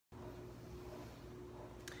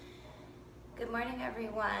Good morning,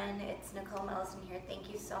 everyone. It's Nicole Mellison here.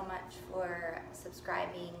 Thank you so much for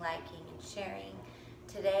subscribing, liking, and sharing.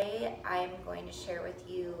 Today, I'm going to share with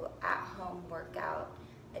you at-home workout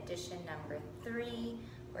edition number 3.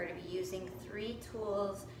 We're going to be using 3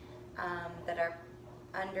 tools that are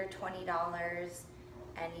under $20,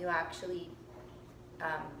 and you actually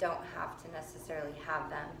don't have to necessarily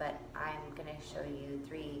have them, but I'm going to show you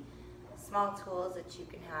 3 small tools that you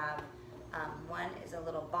can have. One is a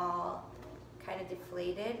little ball, kind of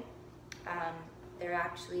deflated. They're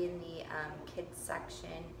actually in the kids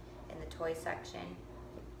section, in the toy section,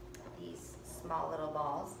 these small little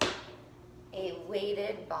balls. A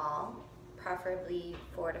weighted ball, preferably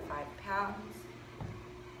 4 to 5 pounds,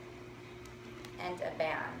 and a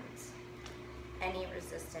band, any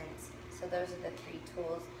resistance. So those are the 3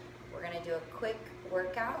 tools. We're gonna do a quick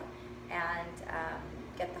workout and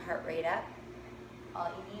get the heart rate up.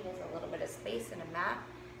 All you need is a little bit of space and a mat,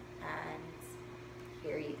 and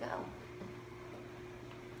here you go.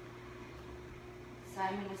 So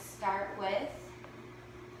I'm going to start with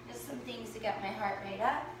just some things to get my heart rate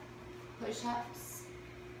up. Push-ups,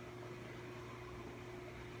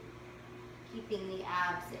 keeping the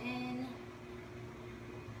abs in,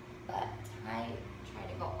 butt tight.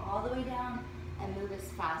 Try to go all the way down and move as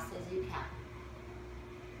fast as you can.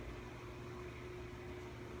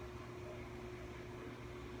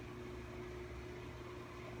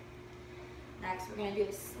 Next, we're going to do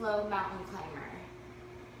a slow mountain climber.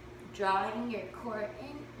 Drawing your core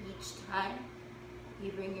in each time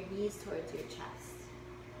you bring your knees towards your chest.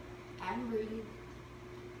 And breathe.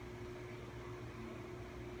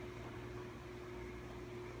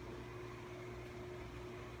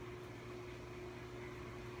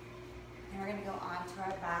 And we're going to go onto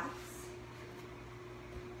our backs.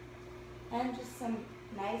 And just some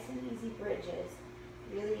nice and easy bridges.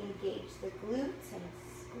 Really engage the glutes and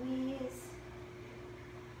squeeze.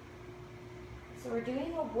 So we're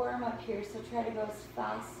doing a warm up here, so try to go as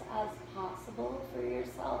fast as possible for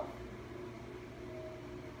yourself.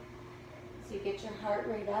 So you get your heart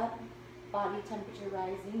rate up, body temperature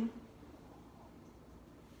rising.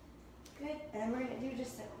 Good, and we're gonna do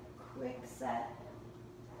just a quick set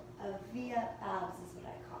of V-up abs is what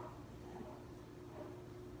I call them.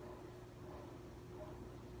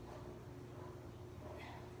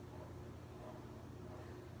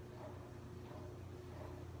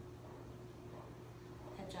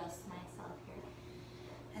 Adjust myself here.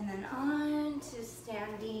 And then on to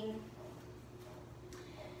standing.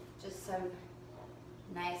 Just some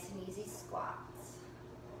nice and easy squats.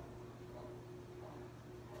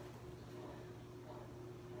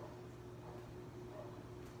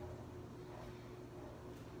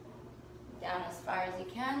 Down as far as you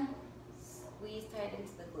can. Squeeze tight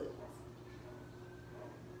into the glutes.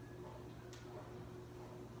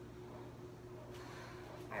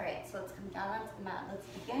 Alright, so let's come down onto the mat. Let's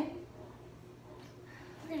begin.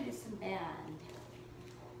 We're going to do some band.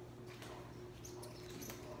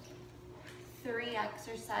 3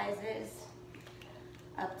 exercises,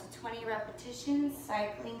 up to 20 repetitions,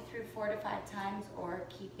 cycling through 4 to 5 times, or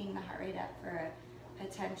keeping the heart rate up for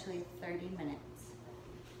potentially 30 minutes.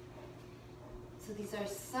 So these are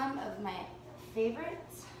some of my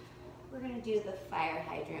favorites. We're going to do the fire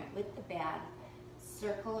hydrant with the band.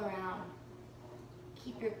 Circle around.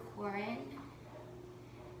 Keep your core in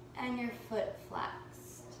and your foot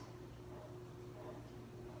flexed.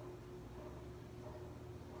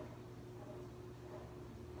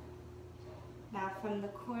 Now from the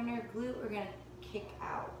corner glute, we're going to kick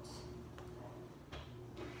out.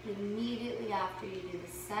 Immediately after you do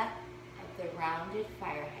the set of the rounded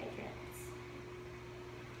fire hydrants.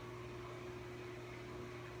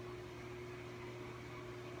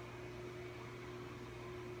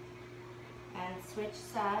 And switch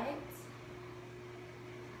sides.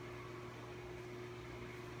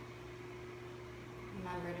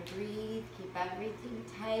 Remember to breathe, keep everything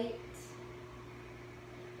tight.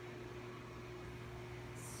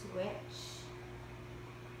 Switch.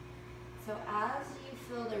 So as you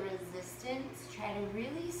feel the resistance, try to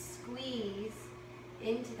really squeeze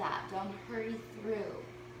into that. Don't hurry through.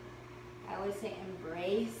 I always say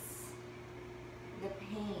embrace the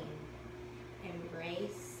pain.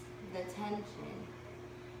 Embrace the tension.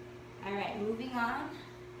 All right, moving on.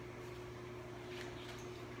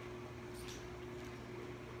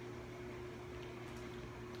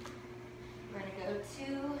 We're gonna go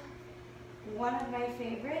to one of my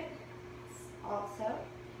favorites also.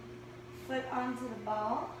 Foot onto the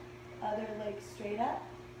ball, other leg straight up,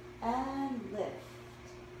 and lift.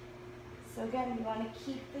 So again, you want to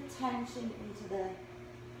keep the tension into the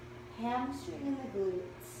hamstring and the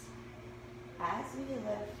glutes as we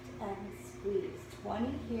lift and squeeze. 20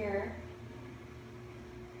 here.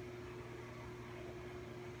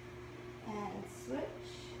 And switch.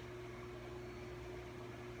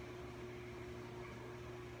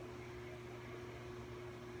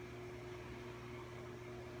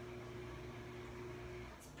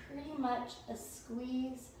 It's pretty much a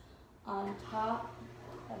squeeze on top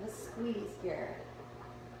of a squeeze here.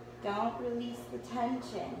 Don't release the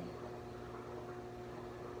tension.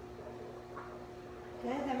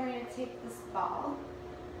 Good, then we're going to take this ball,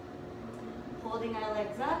 holding our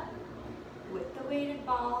legs up with the weighted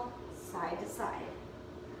ball side to side.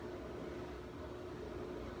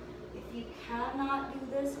 If you cannot do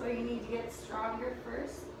this or you need to get stronger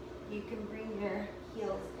first, you can bring your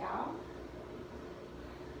heels down,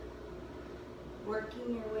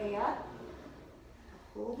 working your way up,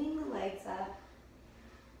 holding the legs up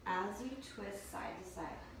as you twist side to side.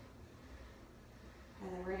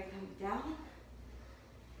 And then we're going to come down,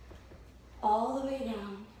 all the way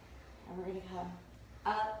down, and we're going to come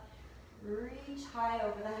up, reach high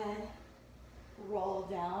over the head, roll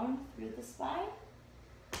down through the spine,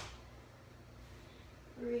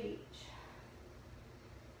 reach.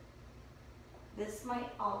 This might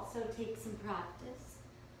also take some practice.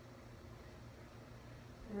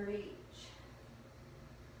 Reach.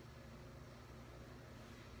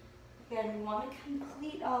 Again, we want to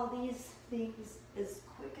complete all these things as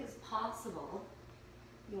quick as possible.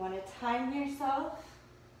 You want to time yourself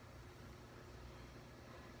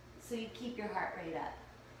so you keep your heart rate up.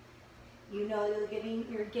 You know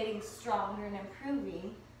you're getting stronger and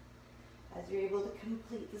improving as you're able to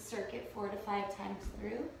complete the circuit 4 to 5 times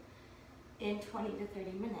through in 20 to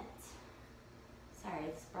 30 minutes. Sorry,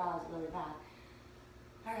 this bra is really bad.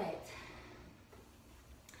 All right.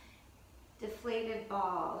 Deflated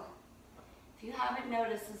ball. If you haven't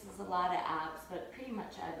noticed, this is a lot of abs, but pretty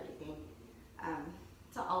much everything.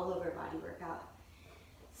 It's an all over body workout.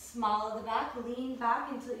 Small of the back, lean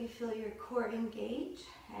back until you feel your core engage,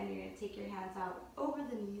 and you're going to take your hands out over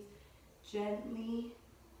the knees, gently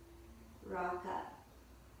rock up.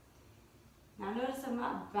 Now notice I'm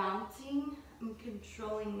not bouncing, I'm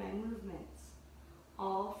controlling my movements.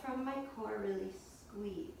 All from my core, really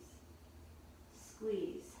squeeze,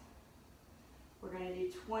 squeeze. We're going to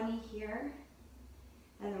do 20 here,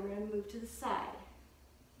 and then we're going to move to the side.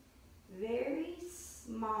 Very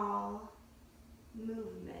small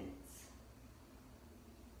movements.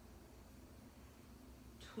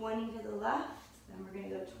 20 to the left, then we're going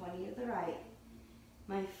to go 20 to the right.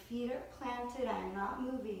 My feet are planted, I'm not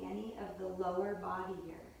moving any of the lower body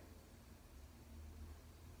here.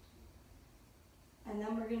 And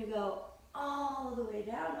then we're going to go all the way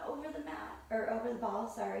down over the mat, or over the ball,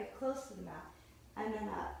 sorry, close to the mat, and then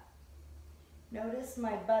up. Notice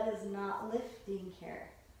my butt is not lifting here.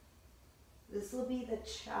 This will be the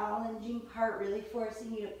challenging part, really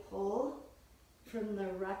forcing you to pull from the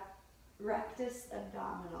rectus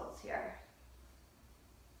abdominals here.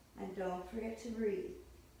 And don't forget to breathe.